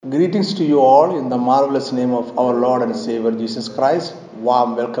Greetings to you all in the marvelous name of our Lord and Savior Jesus Christ.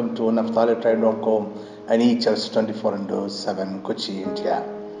 Warm welcome to naphtalitrain.com and eChurch 24 into 7 Kochi, India.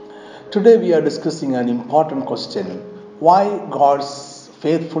 Today we are discussing an important question: why God's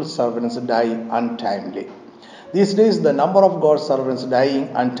faithful servants die untimely. These days, the number of God's servants dying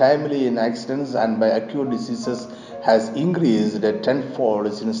untimely in accidents and by acute diseases has increased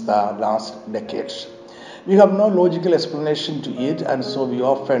tenfold since the last decades. We have no logical explanation to it, and so we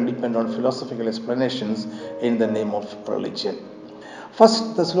often depend on philosophical explanations in the name of religion.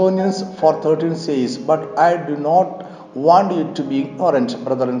 First Thessalonians 4:13 says, "But I do not want you to be ignorant,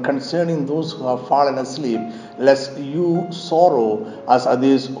 brethren, concerning those who have fallen asleep, lest you sorrow as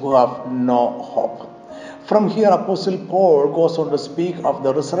others who have no hope." From here, Apostle Paul goes on to speak of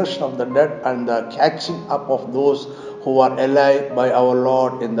the resurrection of the dead and the catching up of those who are alive by our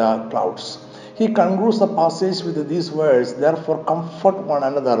Lord in the clouds. He concludes the passage with these words: "Therefore, comfort one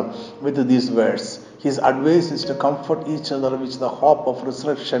another with these words." His advice is to comfort each other with the hope of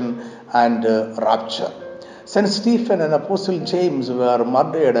resurrection and rapture. St. Stephen and Apostle James were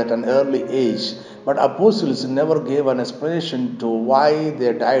murdered at an early age, but apostles never gave an explanation to why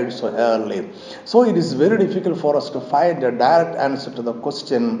they died so early. So it is very difficult for us to find a direct answer to the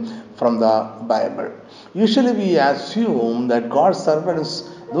question from the Bible. Usually we assume that God's servants,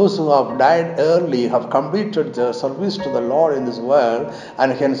 those who have died early, have completed their service to the Lord in this world,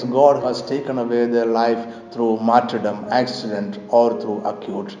 and hence God has taken away their life through martyrdom, accident, or through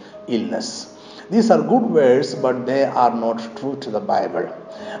acute illness. These are good words, but they are not true to the Bible.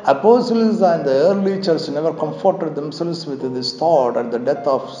 Apostles and the early church never comforted themselves with this thought at the death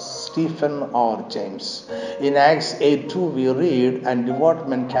of Stephen or James. In Acts 8:2 we read, "And devout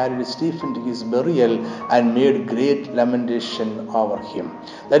men carried Stephen to his burial and made great lamentation over him."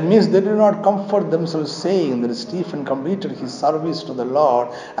 That means they did not comfort themselves, saying that Stephen completed his service to the Lord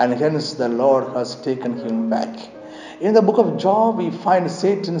and hence the Lord has taken him back. In the book of Job, we find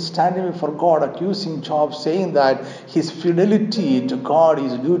Satan standing before God, accusing Job, saying that his fidelity to God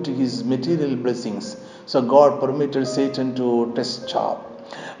is due to his material blessings. So God permitted Satan to test Job.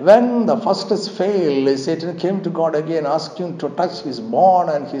 When the first test failed, Satan came to God again, asking to touch his bone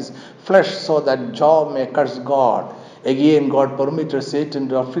and his flesh so that Job may curse God. Again, God permitted Satan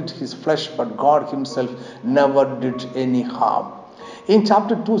to afflict his flesh, but God himself never did any harm. In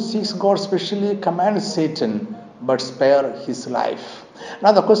chapter 2:6, God specially commands Satan, but spare his life.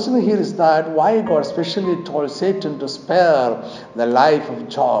 Now the question here is that why God specially told Satan to spare the life of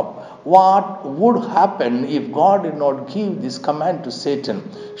Job? What would happen if God did not give this command to Satan?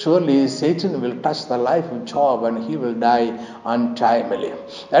 Surely Satan will touch the life of Job and he will die untimely.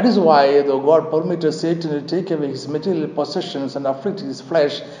 That is why, though God permitted Satan to take away his material possessions and afflict his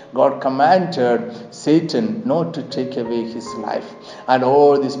flesh, God commanded Satan not to take away his life. And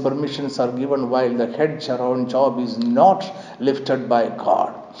all these permissions are given while the hedge around Job is not lifted by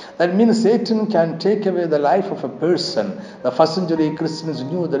God. That means Satan can take away the life of a person. The first century Christians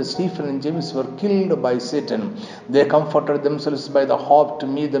knew that Stephen and James were killed by Satan. They comforted themselves by the hope to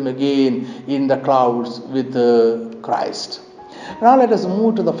meet them again in the clouds with Christ. Now let us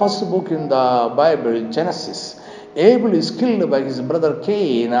move to the first book in the Bible, Genesis. Abel is killed by his brother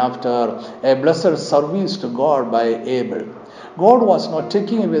Cain after a blessed service to God by Abel. God was not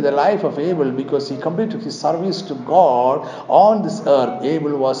taking away the life of Abel because he completed his service to God on this earth.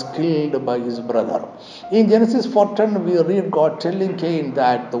 Abel was killed by his brother. In Genesis 4:10 we read God telling Cain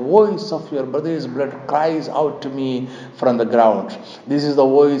that the voice of your brother's blood cries out to me from the ground. This is the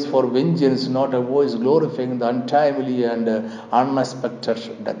voice for vengeance, not a voice glorifying the untimely and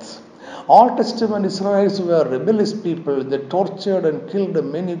unexpected death. Old Testament Israelites were rebellious people. They tortured and killed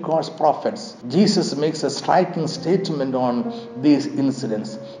many God's prophets. Jesus makes a striking statement on these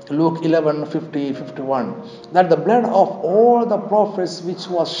incidents. Luke 11:50-51, that the blood of all the prophets which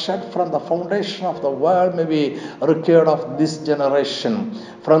was shed from the foundation of the world may be required of this generation,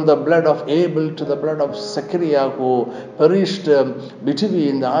 from the blood of Abel to the blood of Zechariah who perished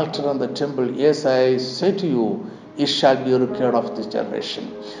between the altar and the temple. Yes, I say to you, it shall be required of this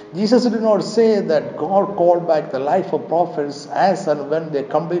generation. Jesus did not say that God called back the life of prophets as and when they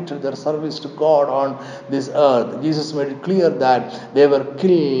completed their service to God on this earth. Jesus made it clear that they were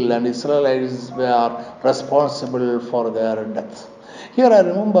killed and Israelites were responsible for their death. Here I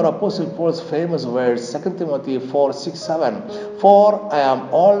remember Apostle Paul's famous words, 2 Timothy 4:6-7, "For I am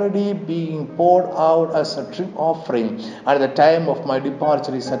already being poured out as a drink offering, and the time of my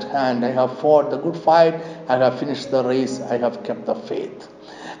departure is at hand. I have fought the good fight, I have finished the race, I have kept the faith."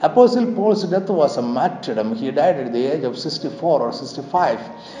 Apostle Paul's death was a martyrdom. He died at the age of 64 or 65.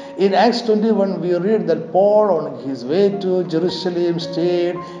 In Acts 21, we read that Paul, on his way to Jerusalem,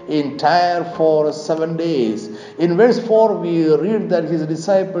 stayed in Tyre for 7 days. In verse 4, we read that his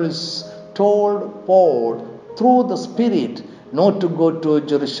disciples told Paul through the Spirit not to go to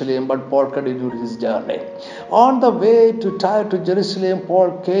Jerusalem, but Paul continued his journey. On the way to Tyre to Jerusalem,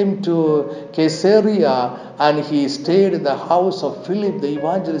 Paul came to Caesarea and he stayed in the house of Philip the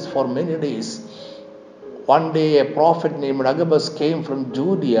evangelist for many days. One day a prophet named Agabus came from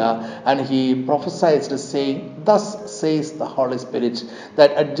Judea and he prophesied, saying, "Thus says the Holy Spirit,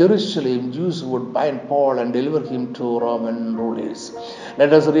 that at Jerusalem Jews would bind Paul and deliver him to Roman rulers."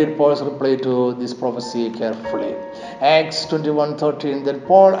 Let us read Paul's reply to this prophecy carefully. Acts 21:13. Then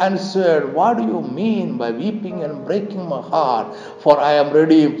Paul answered, "What do you mean by weeping and breaking my heart? For I am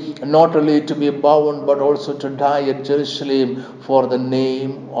ready not only to be bound, but also to die at Jerusalem for the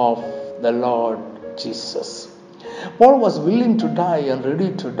name of the Lord Jesus." Paul was willing to die and ready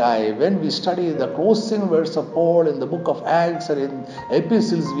to die. When we study the closing verse of Paul in the book of Acts and in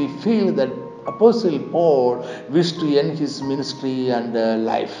epistles, we feel that Apostle Paul wished to end his ministry and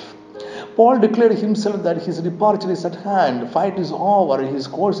life. Paul declared himself that his departure is at hand, fight is over, his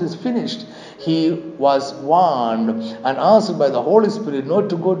course is finished. He was warned and asked by the Holy Spirit not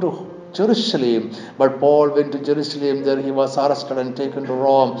to go to Jerusalem, but Paul went to Jerusalem. There he was arrested and taken to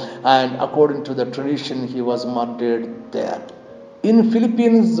Rome, and according to the tradition, he was murdered there. In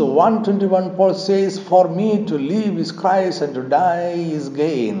Philippians 1:21, Paul says, "For me to live is Christ and to die is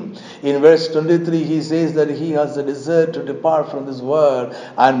gain." In verse 23, he says that he has a desire to depart from this world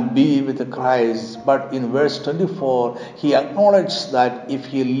and be with Christ. But in verse 24, he acknowledges that if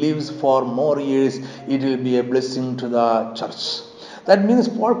he lives for more years, it will be a blessing to the church. That means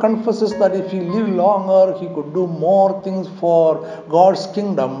Paul confesses that if he lived longer, he could do more things for God's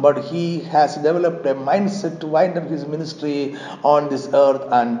kingdom, but he has developed a mindset to wind up his ministry on this earth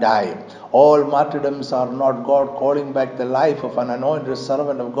and die. All martyrdoms are not God calling back the life of an anointed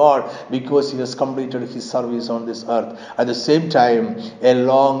servant of God because he has completed his service on this earth. At the same time, a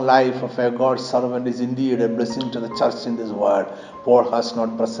long life of a God's servant is indeed a blessing to the church in this world. Paul has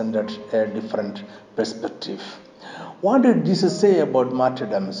not presented a different perspective. What did Jesus say about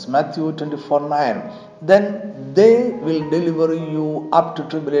martyrdoms? Matthew 24:9. Then they will deliver you up to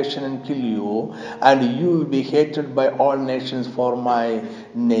tribulation and kill you, and you will be hated by all nations for my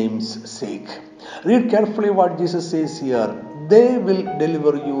name's sake. Read carefully what Jesus says here. They will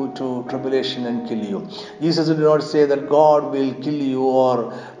deliver you to tribulation and kill you. Jesus did not say that God will kill you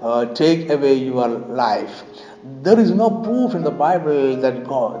or take away your life. There is no proof in the Bible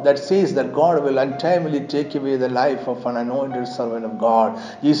that says that God will untimely take away the life of an anointed servant of God.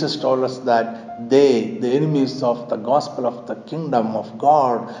 Jesus told us that they, the enemies of the gospel of the kingdom of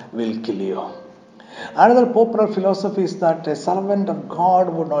God, will kill you. Another popular philosophy is that a servant of God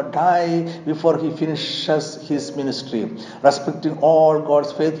would not die before he finishes his ministry. Respecting all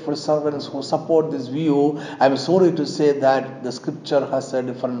God's faithful servants who support this view, I am sorry to say that the scripture has a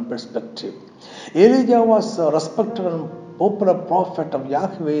different perspective. Elijah was a respected and popular prophet of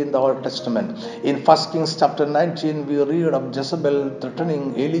Yahweh in the Old Testament. In 1 Kings chapter 19, we read of Jezebel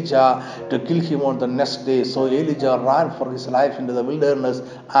threatening Elijah to kill him on the next day. So Elijah ran for his life into the wilderness,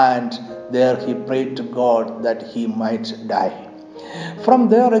 and there he prayed to God that he might die. From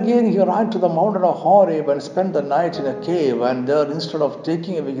there again he ran to the mountain of Horeb and spent the night in a cave, and there, instead of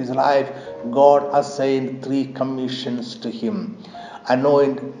taking away his life, God assigned 3 commissions to him.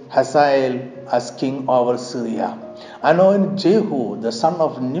 Anoint Hazael as king over Syria. Anoint Jehu, the son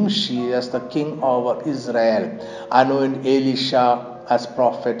of Nimshi, as the king over Israel. Anoint Elisha as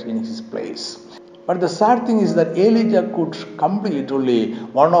prophet in his place. But the sad thing is that Elijah could complete only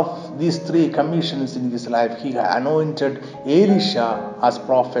one of these 3 commissions in his life. He anointed Elisha as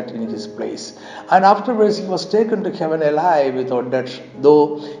prophet in his place. And afterwards he was taken to heaven alive without death.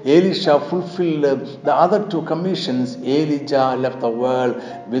 Though Elisha fulfilled the other 2 commissions, Elijah left the world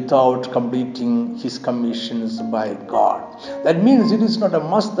without completing his commissions by God. That means it is not a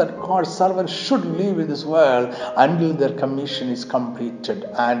must that God's servants should live in this world until their commission is completed.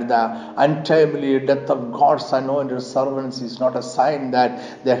 And the untimely death of God's anointed servants is not a sign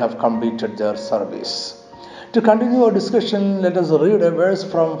that they have completed their service. To continue our discussion, let us read a verse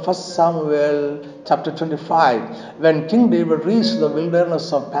from 1 Samuel chapter 25. When King David reached the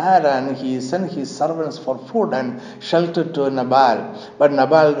wilderness of Paran, he sent his servants for food and shelter to Nabal. But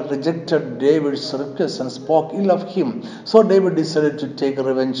Nabal rejected David's request and spoke ill of him. So David decided to take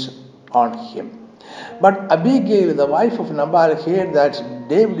revenge on him. But Abigail, the wife of Nabal, heard that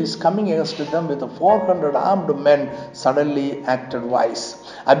David is coming against them with 400 armed men, suddenly acted wise.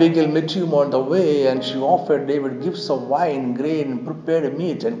 Abigail met him on the way, and she offered David gifts of wine, grain, prepared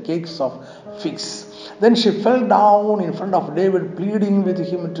meat, and cakes of figs. Then she fell down in front of David, pleading with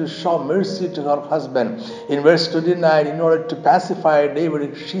him to show mercy to her husband. In verse 29, in order to pacify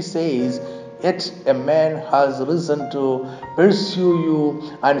David, she says, "Yet a man has risen to pursue you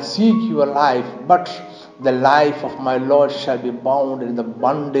and seek your life, but the life of my Lord shall be bound in the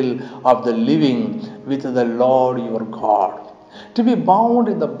bundle of the living with the Lord your God." To be bound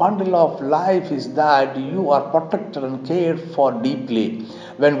in the bundle of life is that you are protected and cared for deeply.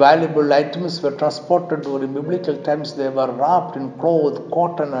 When valuable items were transported during biblical times, they were wrapped in cloth,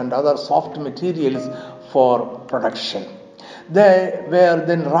 cotton, and other soft materials for protection. They were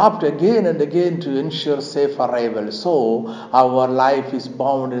then wrapped again and again to ensure safe arrival. So, our life is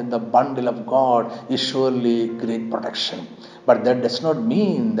bound in the bundle of God is surely great protection. But that does not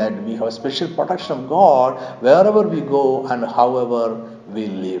mean that we have special protection of God wherever we go and however we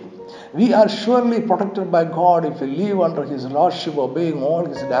live. We are surely protected by God if we live under His Lordship, obeying all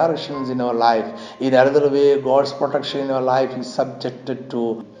His directions in our life. In another way, God's protection in our life is subjected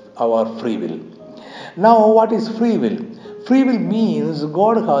to our free will. Now, what is free will? Free will means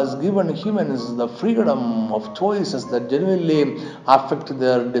God has given humans the freedom of choices that genuinely affect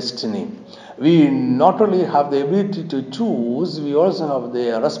their destiny. We not only have the ability to choose, we also have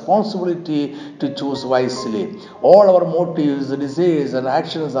the responsibility to choose wisely. All our motives, desires, and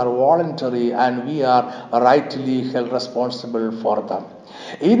actions are voluntary, and we are rightly held responsible for them.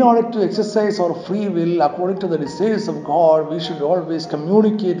 In order to exercise our free will according to the desires of God, we should always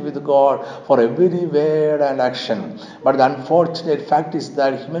communicate with God for every word and action. But the unfortunate fact is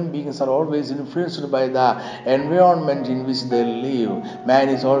that human beings are always influenced by the environment in which they live. Man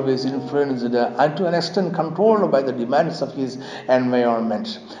is always influenced and to an extent controlled by the demands of his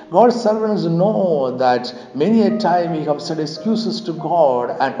environment. God's servants know that many a time we have said excuses to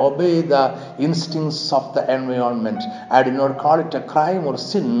God and obey the instincts of the environment. I do not call it a crime or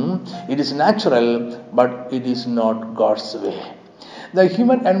sin. It is natural, but it is not God's way. The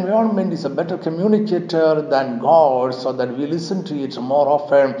human environment is a better communicator than God, so that we listen to it more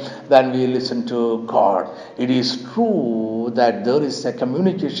often than we listen to God. It is true that there is a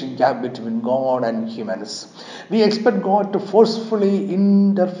communication gap between God and humans. We expect God to forcefully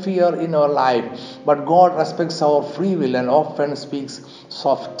interfere in our life, but God respects our free will and often speaks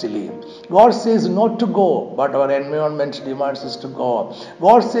softly. God says not to go, but our environment demands us to go.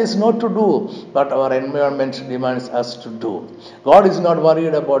 God says not to do, but our environment demands us to do. God is not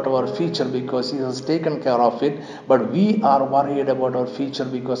worried about our future because He has taken care of it, but we are worried about our future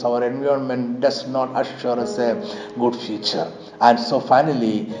because our environment does not assure us a good future. And so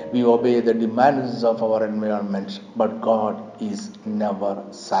finally, we obey the demands of our environment, but God is never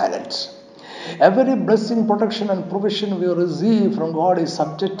silent. Every blessing, protection, and provision we receive from God is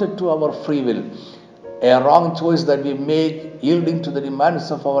subjected to our free will. A wrong choice that we make, yielding to the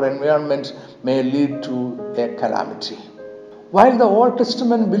demands of our environment, may lead to a calamity. While the Old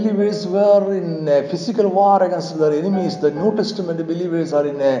Testament believers were in a physical war against their enemies, the New Testament believers are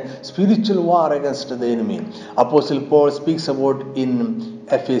in a spiritual war against the enemy. Apostle Paul speaks about in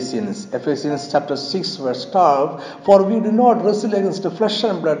Ephesians chapter 6 verse 12, "For we do not wrestle against flesh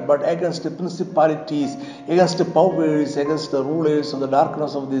and blood, but against principalities, against powers, against the rulers of the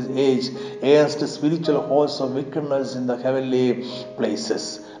darkness of this age, against spiritual hosts of wickedness in the heavenly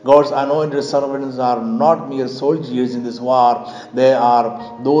places." God's anointed servants are not mere soldiers in this war. They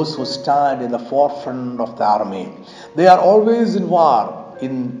are those who stand in the forefront of the army. They are always in war,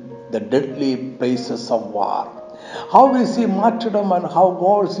 in the deadly places of war. How we see martyrdom and how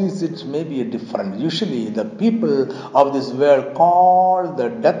God sees it may be different. Usually, the people of this world call the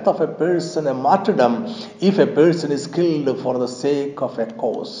death of a person a martyrdom if a person is killed for the sake of a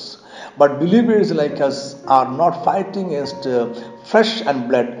cause. But believers like us are not fighting against flesh and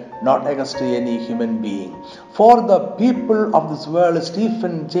blood, not against any human being. For the people of this world,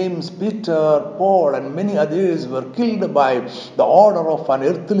 Stephen, James, Peter, Paul, and many others were killed by the order of an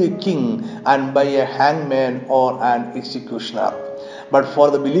earthly king and by a hangman or an executioner. But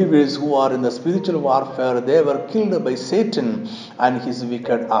for the believers who are in the spiritual warfare, they were killed by Satan and his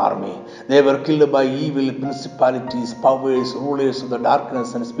wicked army. They were killed by evil principalities, powers, rulers of the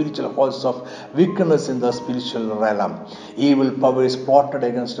darkness, and spiritual hosts of wickedness in the spiritual realm. Evil powers plotted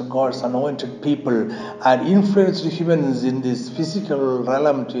against God's anointed people and influenced humans in this physical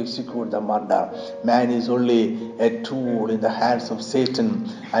realm to execute the murder. Man is only a tool in the hands of Satan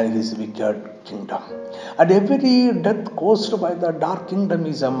and his wicked kingdom. And every death caused by the dark kingdom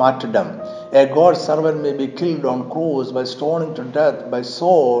is a martyrdom. A God's servant may be killed on cross by stoning to death, by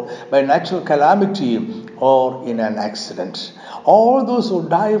sword, by natural calamity, or in an accident. All those who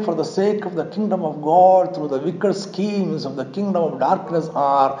die for the sake of the kingdom of God through the wicked schemes of the kingdom of darkness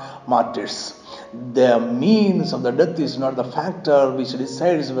are martyrs. The means of the death is not the factor which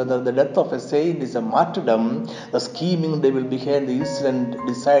decides whether the death of a saint is a martyrdom. The scheming devil behind the incident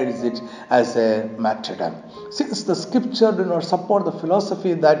decides it as a martyrdom. Since the scripture do not support the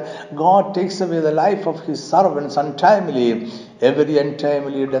philosophy that God takes away the life of his servants untimely, every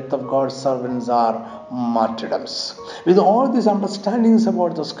untimely death of God's servants are martyrdoms. With all these understandings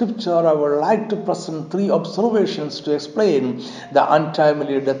about the scripture, I would like to present three observations to explain the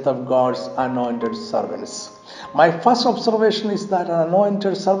untimely death of God's anointed servants. My first observation is that an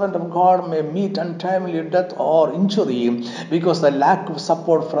anointed servant of God may meet untimely death or injury because the lack of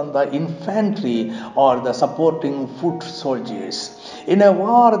support from the infantry or the supporting foot soldiers. In a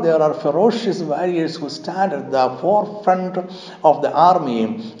war, there are ferocious warriors who stand at the forefront of the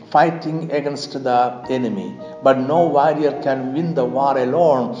army fighting against the enemy. But no warrior can win the war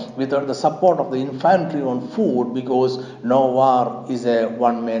alone without the support of the infantry on foot, because no war is a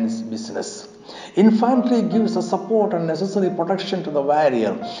one man's business. Infantry gives the support and necessary protection to the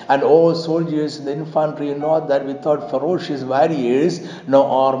warrior, and all soldiers in the infantry know that without ferocious warriors, no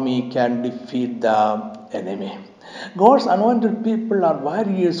army can defeat the enemy. God's anointed people are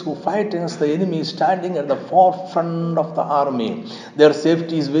warriors who fight against the enemy, standing at the forefront of the army. Their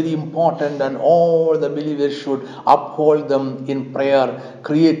safety is very important, and all the believers should uphold them in prayer,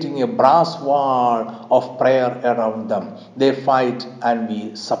 creating a brass wall of prayer around them. They fight and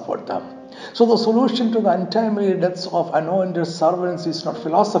we support them. So the solution to the untimely deaths of anointed servants is not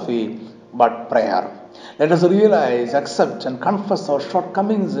philosophy, but prayer. Let us realize, accept, and confess our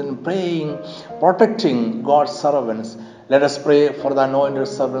shortcomings in praying, protecting God's servants. Let us pray for the anointed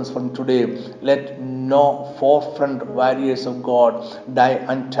servants from today. Let no forefront warriors of God die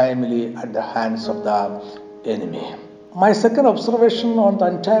untimely at the hands of the enemy. My second observation on the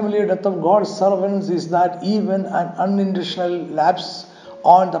untimely death of God's servants is that even an unintentional lapse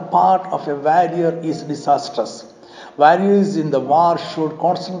on the part of a warrior is disastrous. Warriors in the war should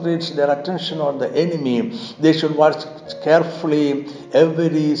concentrate their attention on the enemy. They should watch carefully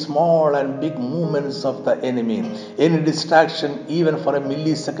every small and big movements of the enemy. Any distraction, even for a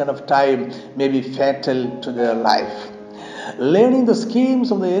millisecond of time, may be fatal to their life. Learning the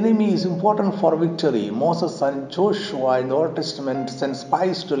schemes of the enemy is important for victory. Moses and Joshua in the Old Testament sent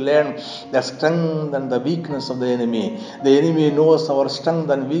spies to learn the strength and the weakness of the enemy. The enemy knows our strength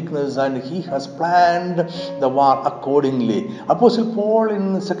and weakness, and he has planned the war accordingly. Apostle Paul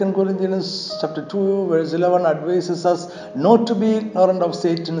in 2 Corinthians chapter 2 verse 11 advises us not to be ignorant of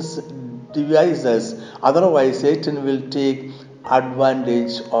Satan's devices, otherwise Satan will take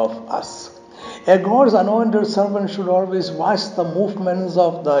advantage of us. A God's anointed servant should always watch the movements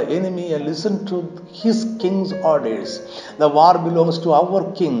of the enemy and listen to his king's orders. The war belongs to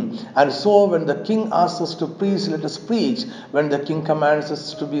our king, and so when the king asks us to preach, let us preach. When the king commands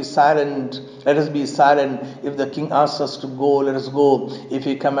us to be silent, let us be silent. If the king asks us to go, let us go. If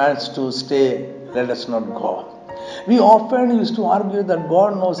he commands to stay, let us not go. We often used to argue that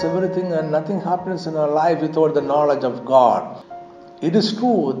God knows everything and nothing happens in our life without the knowledge of God. It is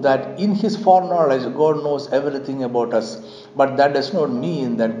true that in his foreknowledge, God knows everything about us, but that does not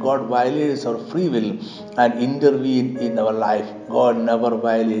mean that God violates our free will and intervenes in our life. God never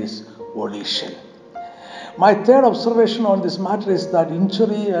violates volition. My third observation on this matter is that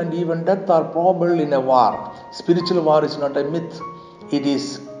injury and even death are probable in a war. Spiritual war is not a myth. It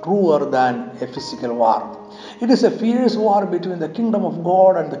is truer than a physical war. It is a fierce war between the kingdom of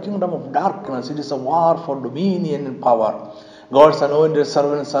God and the kingdom of darkness. It is a war for dominion and power. God's anointed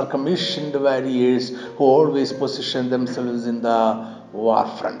servants are commissioned warriors who always position themselves in the war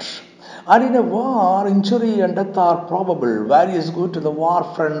front. And in a war, injury and death are probable. Warriors go to the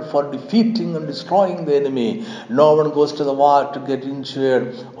war front for defeating and destroying the enemy. No one goes to the war to get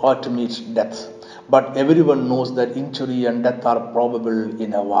injured or to meet death. But everyone knows that injury and death are probable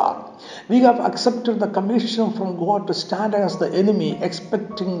in a war. We have accepted the commission from God to stand against the enemy,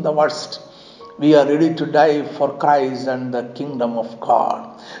 expecting the worst. We are ready to die for Christ and the kingdom of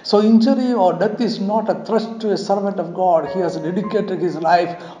God. So injury or death is not a threat to a servant of God. He has dedicated his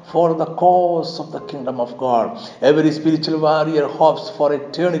life for the cause of the kingdom of God. Every spiritual warrior hopes for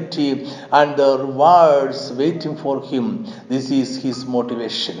eternity and the rewards waiting for him. This is his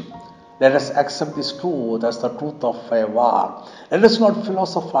motivation. Let us accept this truth as the truth of a war. Let us not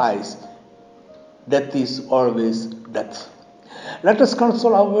philosophize. Death is always death. Let us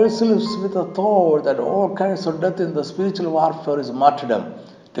console ourselves with the thought that all kinds of death in the spiritual warfare is martyrdom.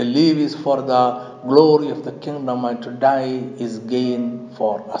 To live is for the glory of the kingdom, and to die is gain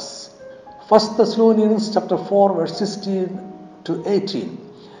for us. 1 Thessalonians chapter 4 verse 16 to 18.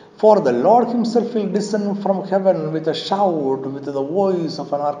 For the Lord himself will descend from heaven with a shout, with the voice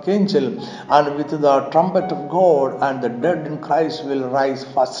of an archangel, and with the trumpet of God, and the dead in Christ will rise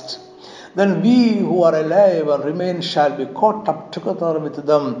first. Then we who are alive and remain shall be caught up together with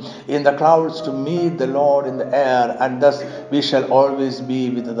them in the clouds to meet the Lord in the air, and thus we shall always be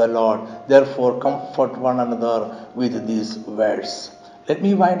with the Lord. Therefore, comfort one another with these words. Let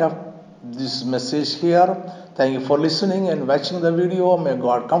me wind up this message here. Thank you for listening and watching the video. May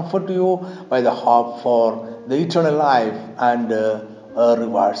God comfort you by the hope for the eternal life and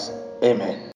rewards. Amen.